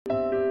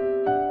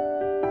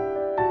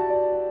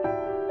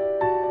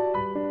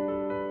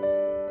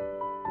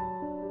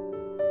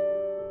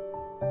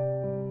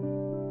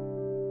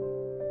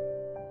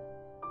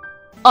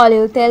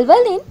Olive තෙල්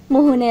වලින්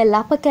මුහුණේ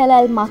ලප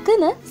කැලල්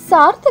මකන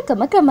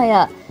සාර්ථකම ක්‍රමය.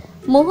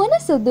 මුහුණ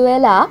සුදු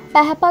වෙලා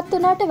පැහැපත්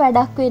වුණාට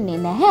වැඩක් වෙන්නේ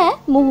නැහැ.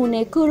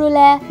 මුහුණේ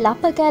කුරුලෑ,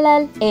 ලප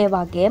කැලල්, ඒ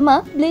වගේම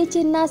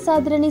බ්ලීචින්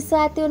ආසාදන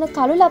නිසා ඇති වෙන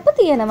කළු ලප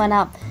තියෙනවා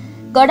නම්.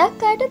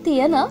 ගොඩක් අයට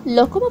තියෙන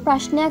ලොකුම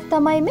ප්‍රශ්නයක්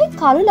තමයි මේ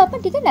කළු ලප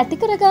ටික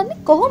නැති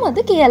කරගන්නේ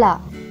කොහොමද කියලා.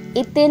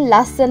 ඉතින්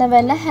ලස්සන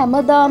වෙන්න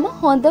හැමදාම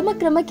හොඳම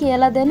ක්‍රම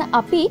කියලා දෙන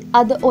අපි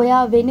අද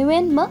ඔයා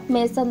වෙනුවෙන්ම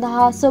මේ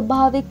සඳහා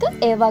ස්වභාවික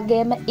ඒ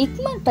වගේම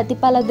ඉක්මන්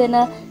ප්‍රතිඵල දෙන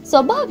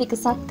ස්වභාවික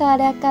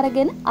සත්කාරයක්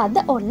අරගෙන අද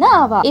ඔන්න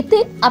ආවා.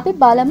 ඉතින් අපි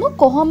බලමු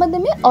කොහොමද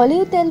මේ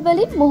ඔලිව් තෙල්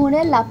වලින්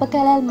මුහුණේ ලප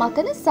කැලල්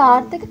මකන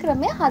සාර්ථක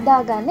ක්‍රමය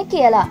හදාගන්නේ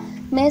කියලා.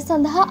 මේ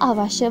සඳහා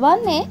අවශ්‍ය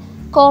වන්නේ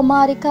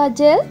කෝමාරිකා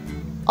gel,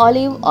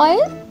 olive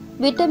oil,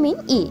 vitamin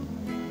E.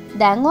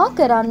 දැන් ඔයා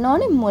කරන්න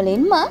ඕනේ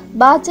මුලින්ම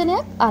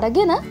භාජනයක්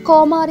අරගෙන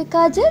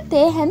කෝමාරිකා ජෙල්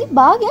තේ හැඳි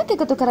භාගයක්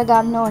එකතු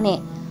කරගන්න ඕනේ.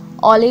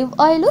 ඔලිව්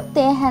ඔයිලුත්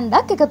තේ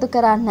හැන්දක් එකතු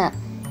කරන්න.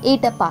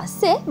 ඊට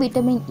පස්සේ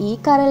විටමින් E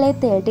කරලේ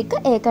තෙල් ටික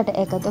ඒකට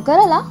එකතු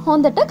කරලා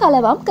හොඳට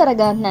කලවම්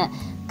කරගන්න.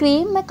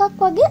 ක්‍රීම් එකක්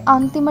වගේ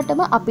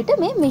අන්තිමටම අපිට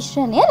මේ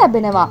මිශ්‍රණය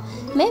ලැබෙනවා.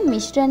 මේ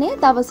මිශ්‍රණය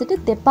දවසට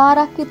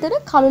දෙපාරක් විතර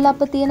කළු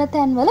ලප තියෙන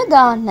තැන්වල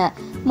ගාන්න.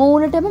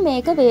 මූණටම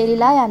මේක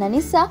වේලිලා යන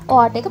නිසා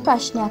ඔයාට ඒක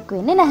ප්‍රශ්නයක්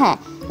වෙන්නේ නැහැ.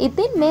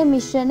 ඉතින් මේ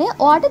මිශ්‍රණය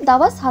ඔයාට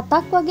දවස්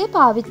 7ක් වගේ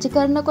පාවිච්චි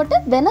කරනකොට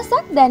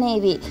වෙනසක්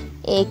දැනේවි.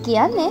 ඒ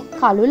කියන්නේ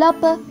කළු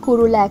ලප,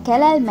 කුරුලෑ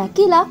කැලල්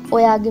මැකිලා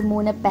ඔයාගේ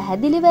මූණ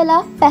පැහැදිලි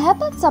වෙලා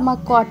පැහැපත්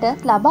සමක්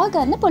ඔයාට ලබා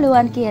ගන්න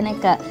පුළුවන් කියන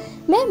එක.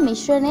 මේ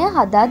මිශ්‍රණය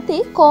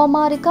හදද්දී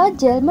කෝමාරිකා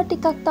ජෙල්ම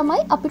ටිකක්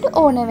තමයි අපිට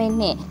ඕන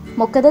වෙන්නේ.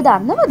 මොකද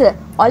දන්නවද?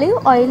 ඔලිව්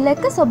ඔයිල්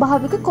එක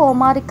ස්වභාවික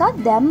කෝමාරිකා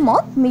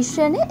දැම්මොත්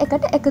මිශ්‍රණය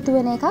එකට එකතු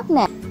වෙන එකක්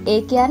නෑ. ඒ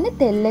කියන්නේ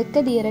තෙල් එක්ක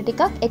දියර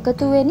ටිකක්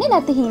එකතු වෙන්නේ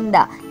නැති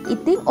හින්දා.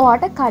 ඉතින්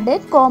ඔයාට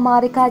කඩෙන්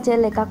කෝමාරිකා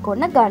ජෙල් එකක්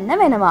ඔන්න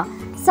ගන්න වෙනවා.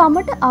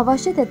 සමට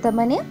අවශ්‍ය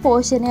තෙතමනය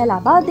පෝෂණය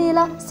ලබා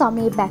දීලා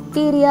සමේ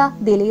බැක්ටීරියා,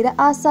 දිලීර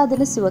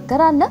ආසාදන සුව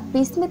කරන්න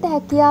විස්මිත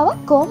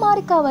හැකියාවක්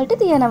කෝමාරිකා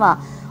වලට තියෙනවා.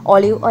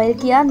 ඔලිව් ඔයිල්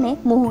කියන්නේ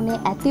මුහුණේ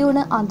ඇති වුණ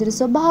අඳුරු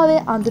ස්වභාවය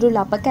අඳුරු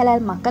ලප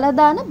කැලල් මකලා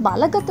දාන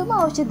බලගතුම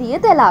ඖෂධීය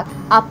දෙලක්.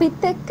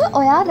 අපිත් එක්ක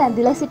ඔයා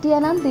රැඳිලා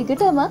සිටියානම්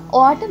දිගටම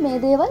ඔයාට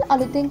මේ දේවල්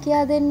අලුතෙන්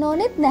කියා දෙන්න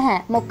ඕනෙත් නැහැ.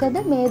 මොකද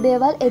මේ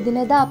දේවල්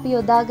එදිනෙදා අපි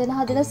යොදාගෙන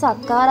හදන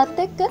සත්කාරات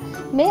එක්ක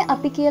මේ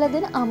අපි කියලා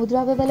දෙන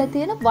අමුද්‍රව්‍ය වල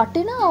තියෙන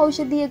වටිනා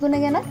ඖෂධීය ගුණ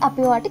ගැන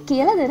අපි ඔයාට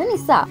කියලා දෙන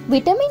නිසා.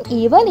 විටමින්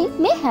E වලින්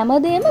මේ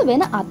හැමදේම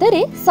වෙන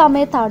අතරේ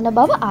සමේ තරණ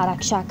බව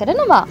ආරක්ෂා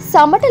කරනවා.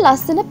 සමට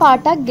ලස්සන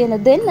පාටක් ගෙන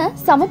දෙන්න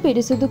සම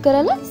පිරිසුදු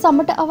කරලා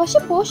සමට අවශ්‍ය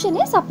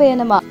පෝෂණය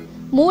සපයනවා.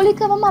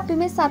 මූලිකවම අපි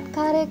මේ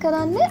සත්කාරය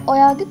කරන්නේ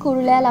ඔයාගේ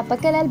කුරුලෑ ලප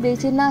කැලල්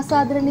බ්ලීචින්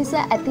ආසාදන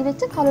නිසා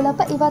ඇතිවෙච්ච කළු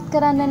ලප ඉවත්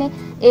කරන්නනේ.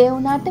 ඒ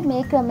වුණාට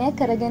මේ ක්‍රමය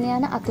කරගෙන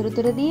යන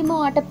අතරතුරදීම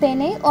ඔයාට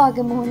පෙනේ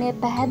ඔයාගේ මුහුණේ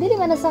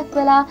පැහැදිලි වෙනසක්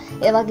වෙලා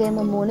ඒ වගේම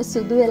මූණ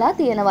සුදු වෙලා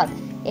තියෙනවා.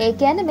 ඒ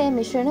කියන්නේ මේ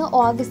මිශ්‍රණය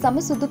ඔයාගේ සම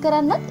සුදු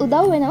කරන්නත්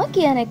උදව් වෙනවා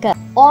කියන එක.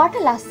 ඔයාට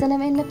ලස්සන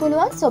වෙන්න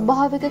පුළුවන්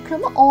ස්වභාවික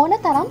ක්‍රම ඕන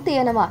තරම්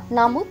තියෙනවා.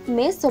 නමුත්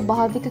මේ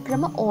ස්වභාවික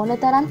ක්‍රම ඕන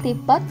තරම්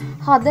තිබ්බත්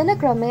හදන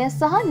ක්‍රමය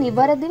සහ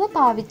නිවැරදිව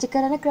පාවිච්චි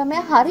කරන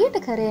ක්‍රමය හරියට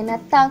කරේ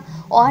නැත්නම්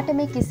ඔයාට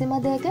මේ කිසිම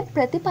දෙයකින්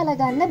ප්‍රතිඵල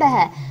ගන්න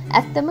බෑ.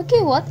 ඇත්තම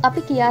කිව්වොත්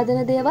අපි කියා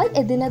දෙන දේවල්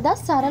එදිනදා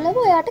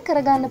සරලව ඔයාට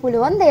කරගන්න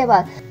පුළුවන්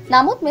දේවල්.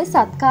 නමුත් මේ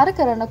සත්කාර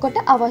කරනකොට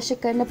අවශ්‍ය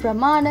කරන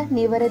ප්‍රමාණ,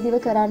 නිවැරදිව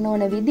කරන්න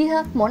ඕන විදිහ,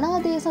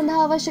 මොනවාද ඒ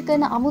සඳහා අවශ්‍ය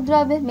කරන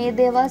අමුද්‍රව්‍ය මේ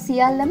දේවල්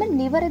සියල්ලම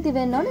නිවැරදි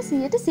වෙන්න ඕන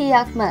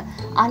 100%ක්ම.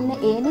 අන්න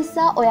ඒ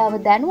නිසා ඔයාව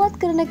දැනුවත්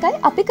කරන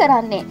එකයි අපි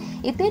කරන්නේ.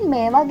 ඉතින්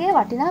මේ වගේ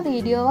වටිනා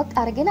වීඩියෝවක්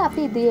අරගෙන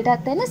අපි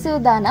ඉදිරියටත් එන්න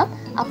සූදානම්.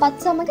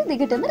 අපත් සමග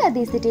දිගටම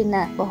රැඳී සිටින්න.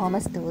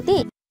 බොහොම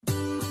ස්තුතියි.